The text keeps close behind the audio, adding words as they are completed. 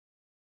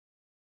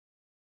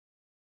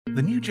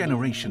The new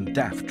Generation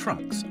DAF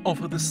trucks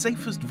offer the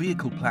safest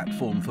vehicle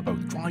platform for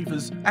both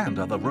drivers and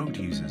other road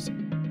users.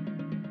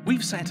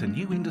 We've set a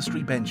new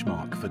industry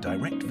benchmark for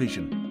direct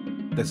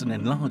vision. There's an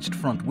enlarged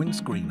front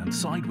windscreen and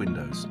side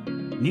windows,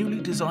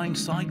 newly designed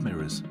side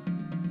mirrors,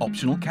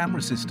 optional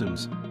camera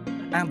systems,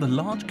 and the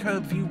large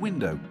curved view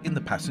window in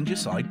the passenger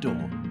side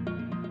door.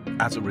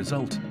 As a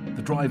result,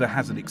 the driver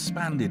has an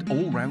expanded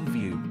all-round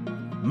view,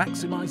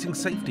 maximising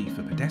safety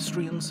for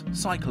pedestrians,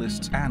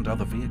 cyclists and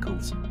other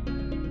vehicles.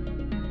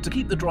 To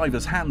keep the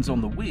driver's hands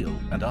on the wheel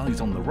and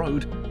eyes on the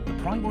road, the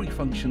primary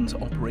functions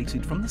are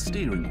operated from the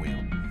steering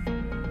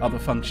wheel. Other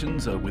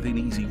functions are within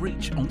easy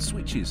reach on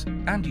switches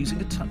and using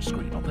a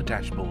touchscreen on the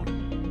dashboard.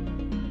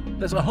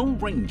 There's a whole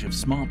range of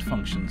smart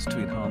functions to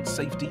enhance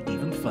safety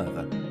even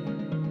further.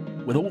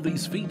 With all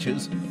these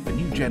features, the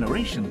new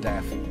Generation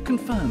DAF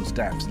confirms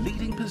DAF's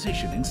leading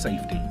position in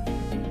safety.